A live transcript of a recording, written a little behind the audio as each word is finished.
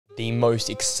the most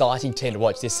exciting team to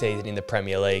watch this season in the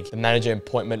Premier League. The manager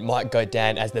appointment might go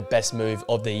down as the best move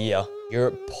of the year.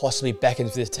 Europe possibly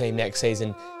beckons for this team next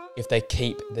season if they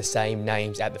keep the same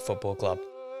names at the football club.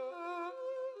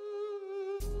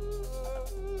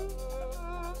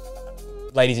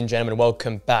 Ladies and gentlemen,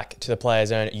 welcome back to the Player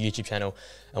Zone YouTube channel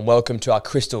and welcome to our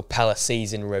Crystal Palace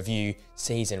season review,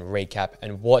 season recap,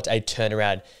 and what a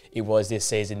turnaround it was this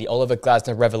season. The Oliver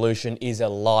Glasner revolution is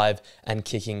alive and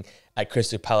kicking at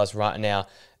Crystal Palace right now,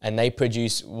 and they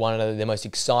produce one of the most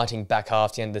exciting back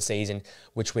half to the end of the season,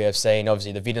 which we have seen.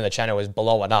 Obviously, the video on the channel is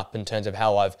blowing up in terms of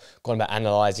how I've gone about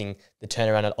analysing the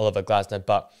turnaround at Oliver Glasner,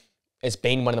 but it's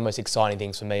been one of the most exciting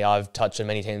things for me. I've touched on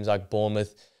many teams like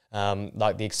Bournemouth,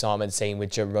 like the excitement seen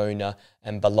with Girona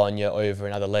and Bologna over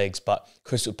in other leagues, but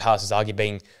Crystal Palace has arguably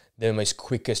been the most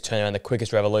quickest turnaround, the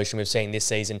quickest revolution we've seen this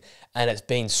season, and it's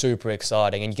been super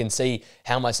exciting. And you can see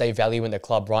how much they value in the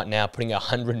club right now, putting a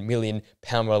 £100 million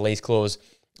release clause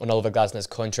on Oliver Glasner's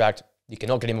contract. You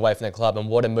cannot get him away from the club, and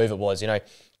what a move it was. You know,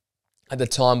 at the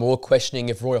time, we were questioning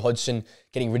if Roy Hodgson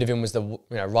getting rid of him was the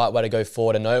right way to go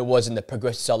forward. I know it wasn't the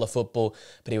progressive style of football,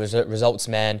 but he was a results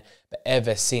man. But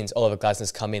ever since Oliver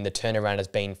Glasner's come in, the turnaround has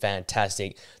been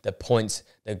fantastic. The points,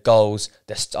 the goals,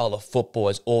 the style of football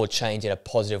has all changed in a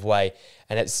positive way.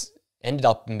 And it's ended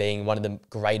up being one of the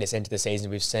greatest end to the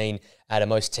season we've seen out of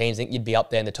most teams. I think you'd be up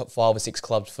there in the top 5 or 6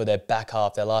 clubs for their back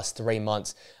half. Their last 3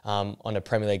 months on a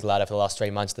Premier League ladder for the last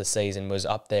 3 months of the season was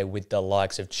up there with the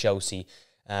likes of Chelsea,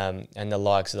 and the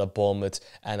likes of the Bournemouth,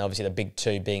 and obviously the big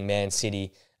two being Man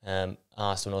City,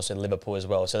 Arsenal, and also Liverpool as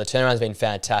well. So the turnaround's been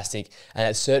fantastic, and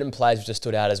at certain players which have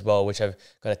stood out as well, which I've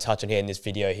got to touch on here in this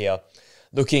video here.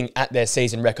 Looking at their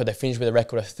season record, they finished with a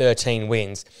record of 13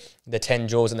 wins, the 10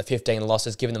 draws and the 15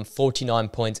 losses, giving them 49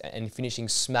 points and finishing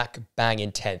smack bang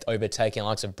in 10th, overtaking the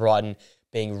likes of Brighton,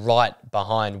 being right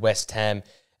behind West Ham,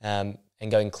 and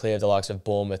going clear of the likes of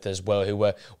Bournemouth as well, who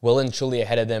were well and truly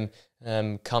ahead of them.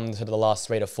 Come to the last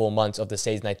 3 to 4 months of the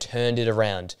season, they turned it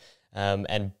around,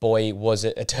 and boy, was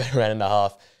it a turnaround and a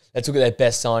half. Let's look at their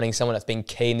best signing. Someone that's been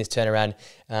key in this turnaround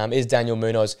is Daniel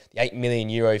Munoz, the €8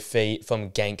 million fee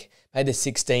from Genk. Made the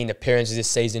 16 appearances this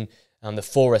season, the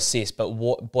 4 assists, but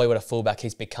boy, what a fullback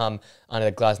he's become under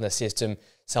the Glasner system.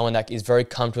 Someone that is very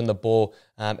comfortable on the ball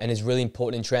and is really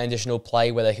important in transitional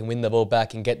play where they can win the ball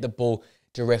back and get the ball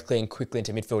directly and quickly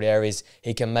into midfield areas.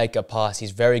 He can make a pass.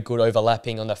 He's very good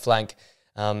overlapping on the flank.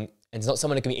 And he's not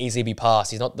someone who can easily be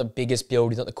passed. He's not the biggest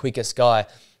build. He's not the quickest guy.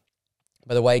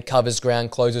 But the way he covers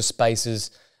ground, closes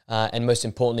spaces, and most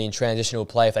importantly in transitional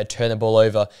play, if they turn the ball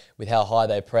over with how high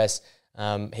they press,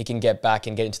 he can get back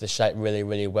and get into the shape really,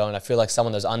 really well. And I feel like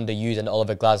someone that was underused under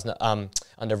Oliver Glasner,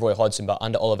 under Roy Hodgson, but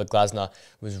under Oliver Glasner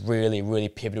was really, really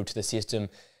pivotal to the system,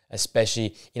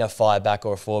 especially in a 5-back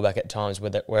or a 4-back at times,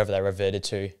 wherever they reverted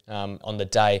to on the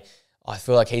day. I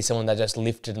feel like he's someone that just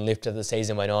lifted and lifted as the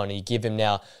season went on. And you give him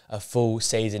now a full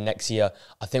season next year,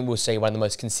 I think we'll see one of the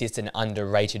most consistent,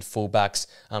 underrated fullbacks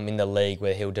in the league,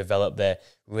 where he'll develop there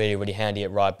really, really handy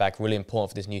at right back, really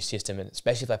important for this new system. And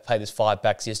especially if they play this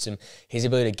 5-back system, his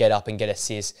ability to get up and get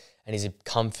assists and his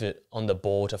comfort on the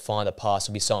ball to find the pass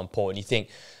will be so important. You think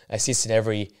assists in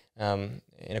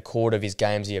in a quarter of his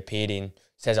games he appeared in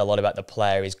says a lot about the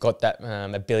player. He's got that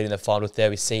ability in the final third.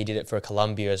 We see he did it for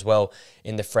Colombia as well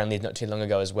in the friendlies not too long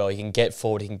ago as well. He can get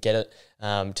forward, he can get it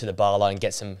to the bar line and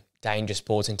get some dangerous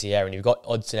balls into the air. And you've got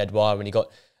Odsonne Edouard, and you've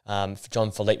got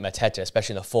Jean-Philippe Mateta,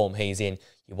 especially in the form he's in.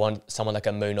 You want someone like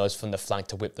a Munoz from the flank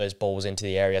to whip those balls into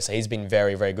the area. So he's been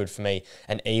very, very good for me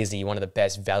and easily one of the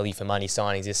best value for money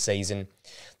signings this season.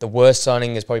 The worst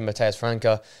signing is probably Matheus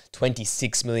Franca,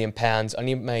 £26 million.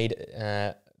 Only made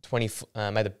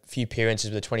made a few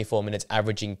appearances with the 24 minutes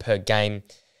averaging per game.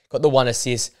 Got the 1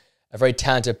 assist, a very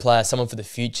talented player, someone for the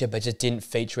future, but just didn't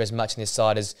feature as much in this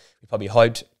side as we probably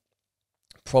hoped.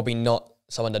 Probably not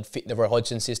someone that fit in the Roy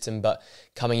Hodgson system, but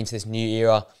coming into this new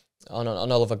era on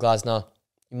Oliver Glasner,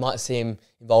 you might see him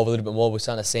involved a little bit more. We're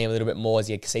starting to see him a little bit more as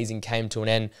the season came to an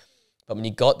end. But when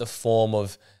you got the form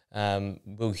of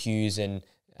Will Hughes and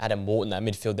Adam Wharton, that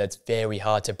midfield, that's very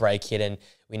hard to break it, and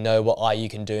we know what IU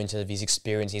can do in terms of his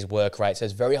experience, his work rate, so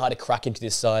it's very hard to crack into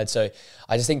this side. So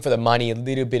I just think for the money, a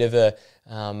little bit of a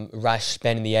rash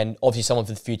spend in the end. Obviously someone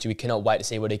for the future, we cannot wait to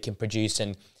see what he can produce,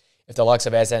 and if the likes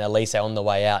of analyse are on the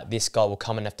way out, this guy will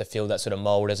come and have to fill that sort of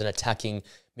mould as an attacking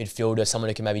midfielder, someone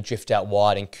who can maybe drift out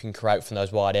wide and can create from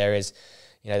those wide areas.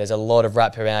 You know, there's a lot of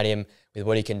wrap around him with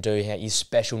what he can do, his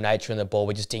special nature on the ball.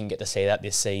 We just didn't get to see that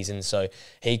this season. So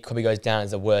he probably goes down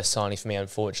as the worst signing for me,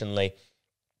 unfortunately.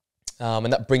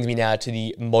 And that brings me now to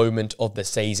the moment of the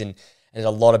season. And there's a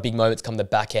lot of big moments come the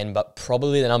back end, but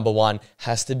probably the number one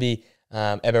has to be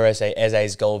Eberechi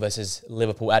Eze's goal versus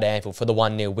Liverpool at Anfield for the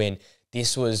 1-0 win.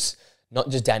 This was not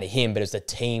just down to him, but it was the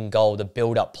team goal. The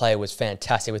build-up play was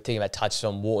fantastic. We're thinking about touches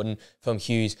from Wharton, from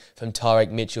Hughes, from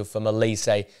Tyreek Mitchell, from Analyse.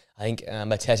 I think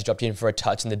Mateta dropped in for a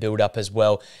touch in the build-up as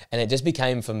well. And it just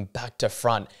became from back to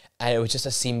front. And it was just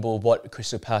a symbol of what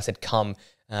Crystal Palace had come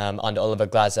under Oliver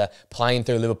Glasner, playing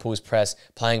through Liverpool's press,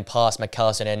 playing past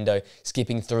McAllister and Endo,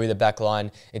 skipping through the back line,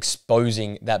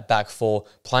 exposing that back four,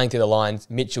 playing through the lines.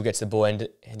 Mitchell gets the ball in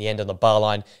the end on the bar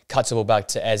line, cuts the ball back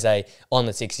to Eze on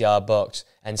the 6-yard box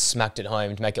and smacked it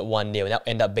home to make it 1-0. And that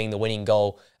ended up being the winning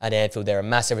goal at Anfield there. A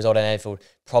massive result at Anfield,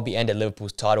 probably ended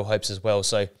Liverpool's title hopes as well.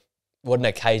 So what an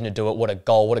occasion to do it. What a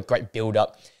goal. What a great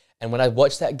build-up. And when I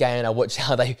watched that game and I watched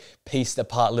how they pieced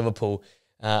apart Liverpool,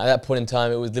 at that point in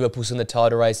time, it was Liverpool in the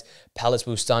title race. Palace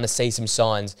were starting to see some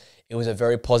signs. It was a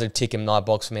very positive tick in my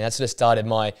box for me. That sort of started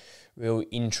my real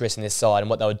interest in this side and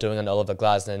what they were doing under Oliver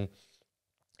Glasner. And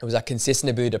it was a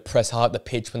consistent ability to press hard up the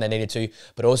pitch when they needed to,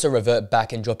 but also revert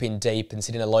back and drop in deep and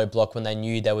sit in a low block when they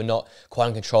knew they were not quite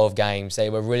in control of games. They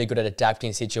were really good at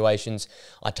adapting situations.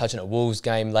 I touched on a Wolves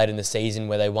game later in the season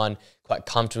where they won quite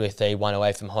comfortably 3-1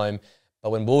 away from home.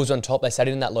 But when Wolves were on top, they sat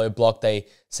in that low block. They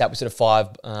sat with sort of five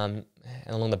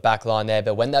along the back line there.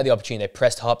 But when they had the opportunity, they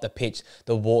pressed high up the pitch.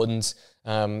 The Whartons,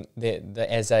 the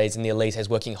Eze's and the Elise's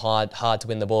working hard to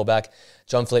win the ball back.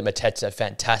 Jean-Philippe Mateta,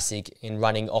 fantastic in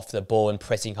running off the ball and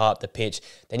pressing high up the pitch.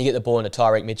 Then you get the ball into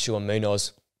Tyreek Mitchell and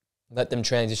Munoz. Let them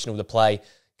transition with the play,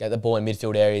 get the ball in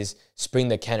midfield areas, spring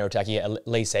the counter-attack. You get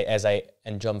Elise, Eze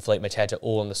and Jean-Philippe Mateta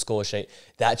all on the score sheet.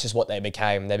 That's just what they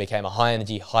became. They became a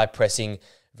high-energy, high-pressing,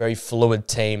 very fluid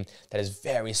team that is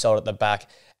very solid at the back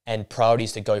and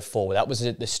priorities to go forward. That was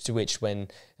the switch when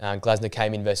Glasner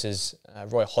came in versus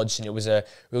Roy Hodgson. It was a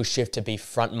real shift to be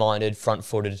front-minded,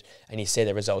 front-footed, and you see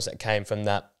the results that came from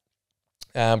that.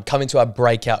 Coming to our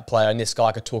breakout player, and this guy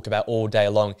I could talk about all day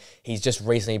long. He's just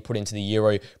recently put into the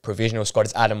Euro provisional squad.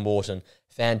 It's Adam Wharton.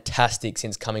 Fantastic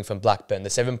since coming from Blackburn. The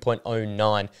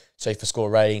 7.09 SOFA score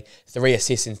rating, 3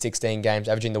 assists in 16 games,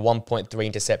 averaging the 1.3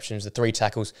 interceptions, the 3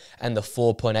 tackles, and the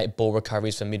 4.8 ball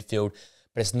recoveries from midfield.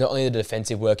 But it's not only the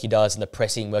defensive work he does and the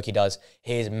pressing work he does,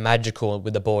 he is magical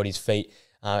with the ball at his feet.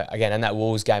 Again, in that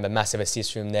Wolves game, a massive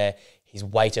assist from him there. His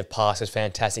weight of pass is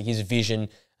fantastic. His vision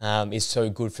is so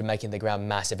good for making the ground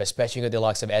massive, especially with the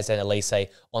likes of Eze and Elise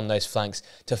on those flanks.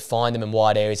 To find them in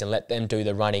wide areas and let them do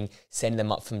the running, send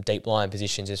them up from deep line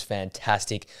positions is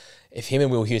fantastic. If him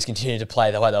and Will Hughes continue to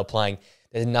play the way they're playing,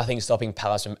 there's nothing stopping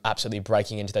Palace from absolutely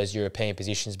breaking into those European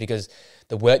positions, because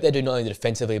the work they do not only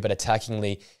defensively but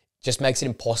attackingly just makes it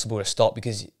impossible to stop,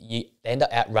 because you end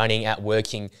up outrunning,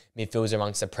 outworking midfielders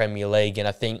amongst the Premier League. And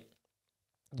I think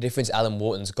the difference Alan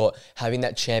Wharton's got, having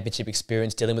that championship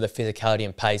experience, dealing with the physicality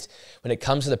and pace. When it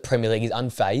comes to the Premier League, he's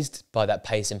unfazed by that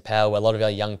pace and power, where a lot of our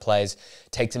young players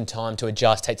take some time to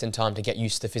adjust, take some time to get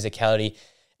used to the physicality.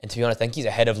 And to be honest, I think he's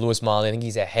ahead of Lewis Miley. I think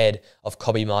he's ahead of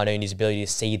Kobbie Mainoo in his ability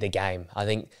to see the game. I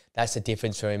think that's the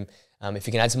difference for him. If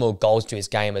he can add some more goals to his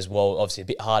game as well, obviously a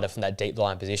bit harder from that deep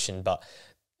line position, but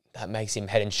that makes him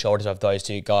head and shoulders of those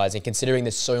two guys. And considering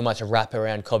there's so much wrap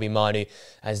around Kobbie Mainoo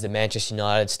as the Manchester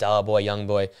United star boy, young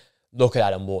boy, look at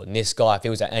Adam Wharton. This guy, if he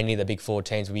was at any of the big four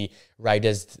teams, would be rated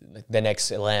as the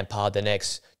next Lampard, the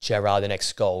next Gerrard, the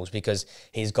next Scholes, because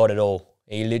he's got it all.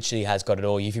 He literally has got it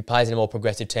all. If he plays in a more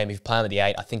progressive team, if you play him at the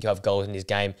 8, I think he'll have goals in his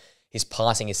game. His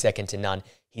passing is second to none.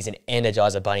 He's an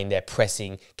energizer bunny in there,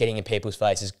 pressing, getting in people's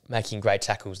faces, making great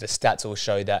tackles. The stats all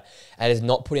show that. And has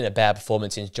not put in a bad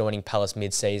performance since joining Palace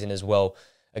mid-season as well.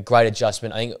 A great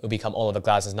adjustment. I think it will become Oliver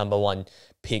Glasner's #1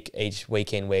 pick each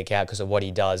week in, week out because of what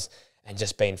he does. And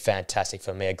just been fantastic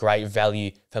for me. A great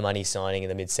value for money signing in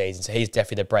the mid-season. So he's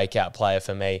definitely the breakout player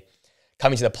for me.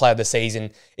 Coming to the player of the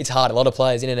season, it's hard. A lot of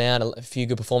players in and out, a few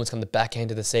good performances come the back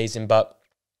end of the season, but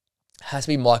has to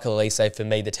be Michael Elise for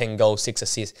me, the 10 goals, 6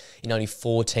 assists in only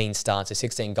 14 starts, so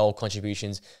 16 goal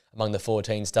contributions among the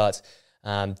 14 starts.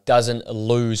 Doesn't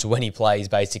lose when he plays,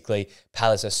 basically.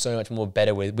 Palace are so much more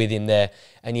better with him there.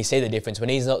 And you see the difference. When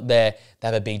he's not there, they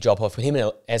have a big drop-off. When him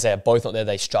and Eze are both not there,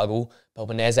 they struggle. But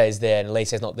when Eze is there and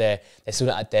Elise is not there, they're still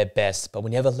not at their best. But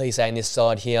when you have Elise in this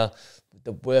side here,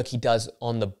 the work he does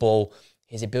on the ball,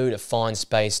 his ability to find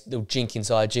space, little jink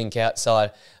inside, jink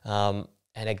outside,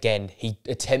 and again, he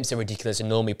attempts the ridiculous and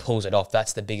normally pulls it off.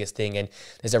 That's the biggest thing. And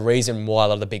there's a reason why a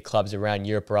lot of the big clubs around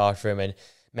Europe are after him, and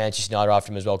Manchester United are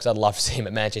after him as well, because I'd love to see him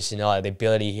at Manchester United. The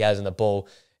ability he has on the ball.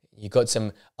 You've got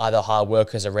some other hard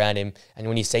workers around him. And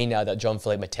when you see now that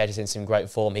Jean-Philippe Mateta's in some great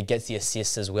form, he gets the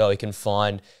assists as well. He can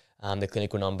find the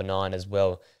clinical #9 as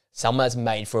well. Someone that's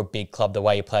made for a big club, the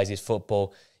way he plays his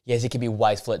football. Yes, he can be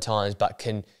wasteful at times, but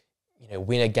can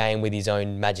win a game with his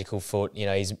own magical foot.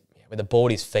 He's With the ball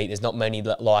at his feet, there's not many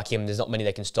like him. There's not many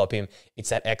that can stop him. It's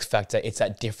that X factor. It's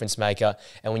that difference maker.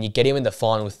 And when you get him in the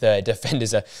final third,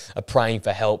 defenders are praying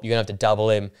for help. You're going to have to double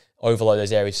him, overload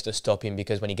those areas to stop him,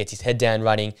 because when he gets his head down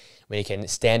running, when he can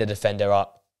stand a defender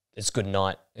up, it's good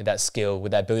night. That skill,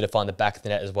 with that ability to find the back of the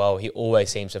net as well, he always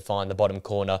seems to find the bottom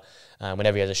corner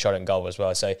whenever he has a shot at goal as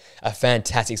well. So a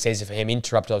fantastic season for him,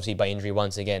 interrupted obviously by injury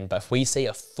once again. But if we see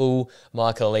a full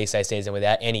Michael Elise season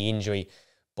without any injury,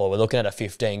 boy, we're looking at a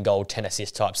 15-goal,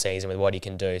 10-assist type season with what he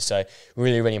can do. So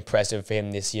really, really impressive for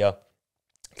him this year.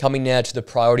 Coming now to the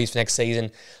priorities for next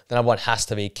season, the number one has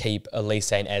to be keep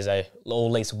Elise and Eze, or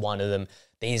at least one of them.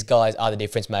 These guys are the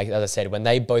difference makers. As I said, when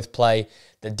they both play,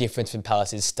 the difference in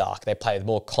Palace is stark. They play with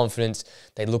more confidence.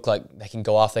 They look like they can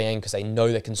go after the end because they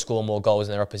know they can score more goals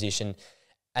than their opposition.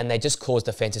 And they just cause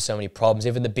defenses so many problems.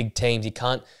 Even the big teams, you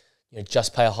can't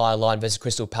just play a high line versus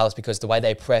Crystal Palace, because the way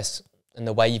they press and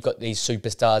the way you've got these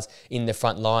superstars in the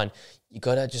front line, you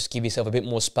got to just give yourself a bit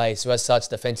more space. So as such,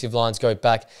 defensive lines go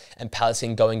back and Palace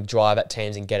can go and drive at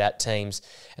teams and get at teams.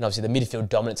 And obviously the midfield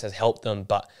dominance has helped them,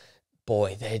 but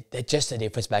boy, they're just a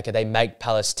difference maker. They make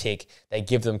Palace tick. They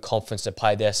give them confidence to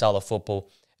play their style of football.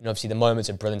 And obviously the moments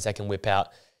of brilliance they can whip out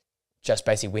just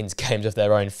basically wins games off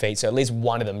their own feet. So at least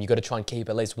one of them, you've got to try and keep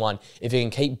at least one. If you can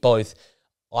keep both,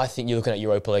 I think you're looking at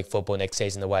Europa League football next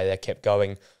season the way they kept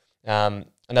going.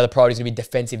 Another priority is going to be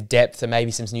defensive depth, so maybe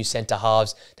some new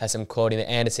centre-halves to have some quality. The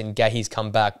Anderson, Gahey's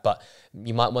come back, but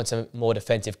you might want some more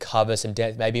defensive cover, some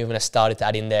depth, maybe even a starter to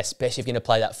add in there, especially if you're going to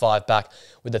play that 5-back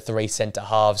with the 3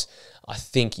 centre-halves. I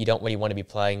think you don't really want to be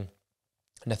playing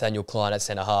Nathaniel Klein at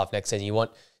centre-half next season. You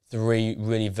want 3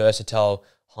 really versatile,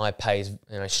 high-paced,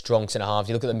 strong centre-halves.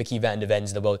 You look at the Mickey van der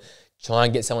Vens of the world, try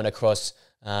and get someone across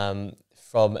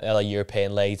from other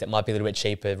European leagues that might be a little bit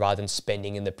cheaper rather than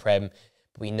spending in the Prem.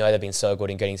 We know they've been so good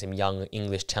in getting some young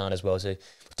English talent as well. So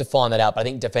to find that out. But I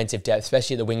think defensive depth,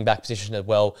 especially at the wing-back position as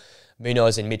well,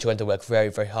 Munoz and Mitchell have to work very,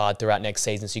 very hard throughout next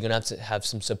season. So you're going to have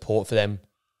some support for them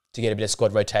to get a bit of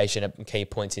squad rotation at key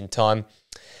points in time.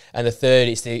 And the third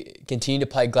is to continue to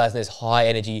play Glasner's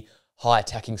high-energy,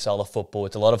 high-attacking style of football.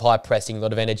 It's a lot of high pressing, a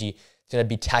lot of energy. It's going to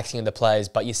be taxing on the players,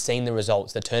 but you've seen the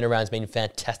results. The turnaround's been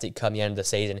fantastic come the end of the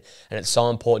season, and it's so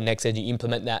important next season you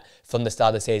implement that from the start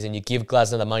of the season. You give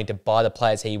Glasner the money to buy the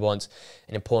players he wants,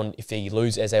 and important if you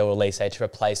lose Eze or Elise to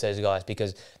replace those guys,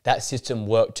 because that system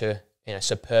worked to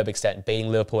superb extent, beating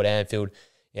Liverpool at Anfield,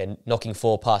 knocking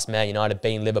 4 past Man United,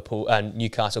 beating Liverpool and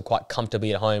Newcastle quite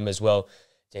comfortably at home as well.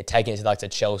 They're taking it to like to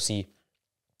Chelsea.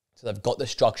 So they've got the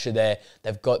structure there.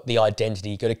 They've got the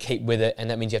identity. You've got to keep with it.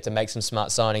 And that means you have to make some smart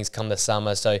signings come the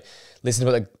summer. So listen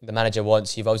to what the manager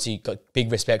wants. You've obviously got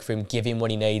big respect for him. Give him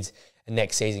what he needs. And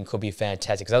next season could be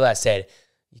fantastic. Because as I said,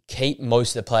 you keep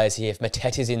most of the players here. If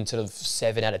Mateta's in sort of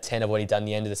 7 out of 10 of what he's done at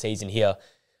the end of the season here,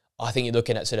 I think you're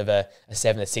looking at sort of a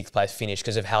 7th or 6th place finish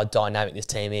because of how dynamic this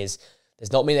team is.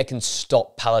 There's not many that can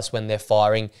stop Palace when they're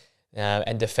firing.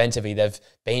 And defensively, they've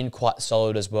been quite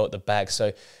solid as well at the back.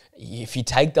 So if you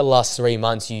take the last 3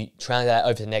 months, you translate that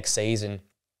over to next season,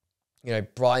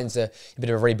 Brighton's a bit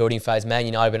of a rebuilding phase. Man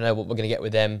United, we don't know what we're going to get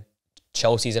with them.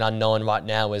 Chelsea's an unknown right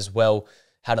now as well.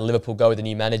 How did Liverpool go with the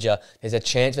new manager? There's a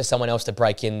chance for someone else to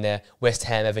break in there. West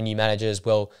Ham have a new manager as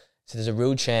well. So there's a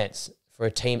real chance for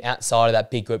a team outside of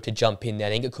that big group to jump in there. I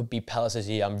think it could be Palace's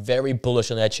year. I'm very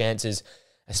bullish on their chances,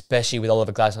 especially with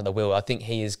Oliver Glasner on the wheel. I think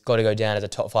he has got to go down as a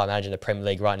top 5 manager in the Premier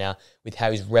League right now with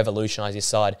how he's revolutionised his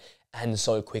side and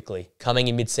so quickly. Coming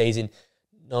in mid-season,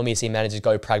 normally you see managers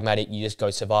go pragmatic, you just go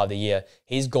survive the year.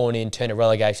 He's gone in, turned a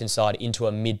relegation side into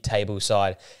a mid-table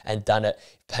side and done it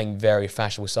playing very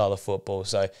fashionable style of football.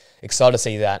 So excited to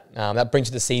see that. That brings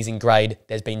to the season grade.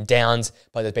 There's been downs,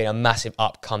 but there's been a massive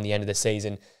up come the end of the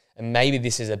season. And maybe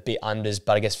this is a bit unders,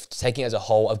 but I guess taking it as a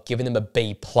whole, I've given them a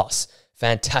B+.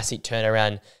 Fantastic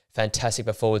turnaround, fantastic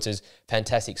performances,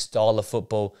 fantastic style of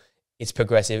football. It's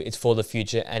progressive, it's for the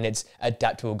future, and it's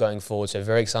adaptable going forward. So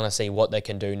very excited to see what they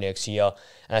can do next year.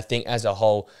 And I think as a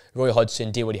whole, Roy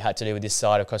Hodgson did what he had to do with this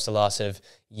side across the last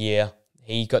year.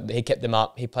 He kept them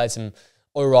up. He played some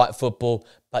all right football,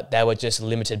 but they were just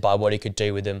limited by what he could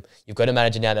do with them. You've got a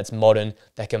manager now that's modern,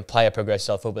 that can play a progressive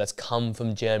style of football, that's come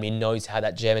from Germany, knows how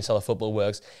that German style of football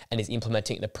works, and is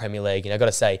implementing it in the Premier League. And I've got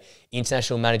to say,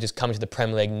 international managers coming to the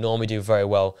Premier League normally do very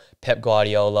well. Pep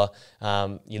Guardiola,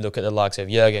 you look at the likes of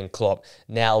Jurgen Klopp,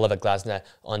 now Oliver Glasner,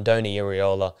 Andoni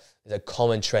Iraola. There's a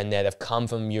common trend there. They've come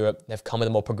from Europe, they've come with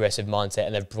a more progressive mindset,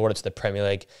 and they've brought it to the Premier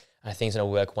League. And I think it's going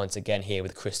to work once again here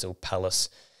with Crystal Palace.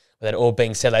 With that all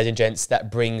being said, ladies and gents,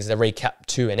 that brings the recap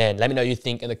to an end. Let me know what you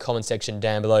think in the comment section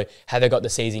down below. Have they got the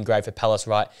season grade for Palace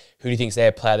right? Who do you think is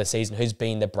their player of the season? Who's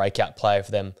been the breakout player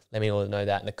for them? Let me all know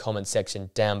that in the comment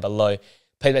section down below.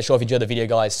 Please make sure if you enjoyed the video,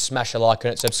 guys, smash a like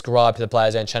on it, subscribe to the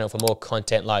Players Zone channel for more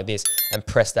content like this, and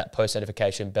press that post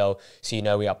notification bell so you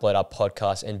know we upload our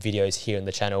podcasts and videos here on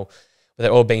the channel. With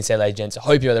that all being said, ladies and gents, I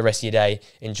hope you have the rest of your day.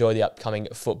 Enjoy the upcoming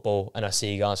football, and I'll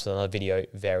see you guys for another video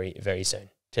very, very soon.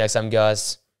 Till next time,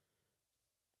 guys.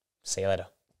 See you later.